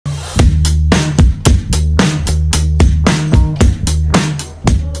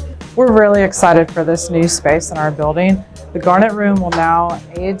We're really excited for this new space in our building. The Garnet Room will now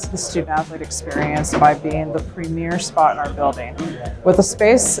aid the student-athlete experience by being the premier spot in our building. With a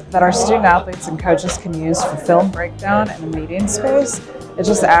space that our student-athletes and coaches can use for film breakdown and a meeting space, it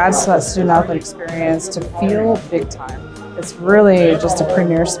just adds to that student-athlete experience to feel big time. It's really just a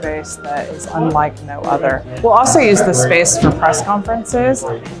premier space that is unlike no other. We'll also use this space for press conferences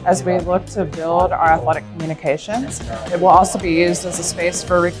as we look to build our athletic communications. It will also be used as a space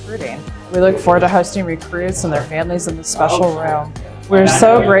for recruiting. We look forward to hosting recruits and their families in this special room. We're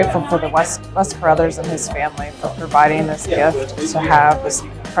so grateful for the West Brothers and his family for providing this gift to have this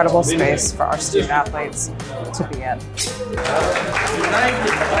incredible space for our student athletes to be in.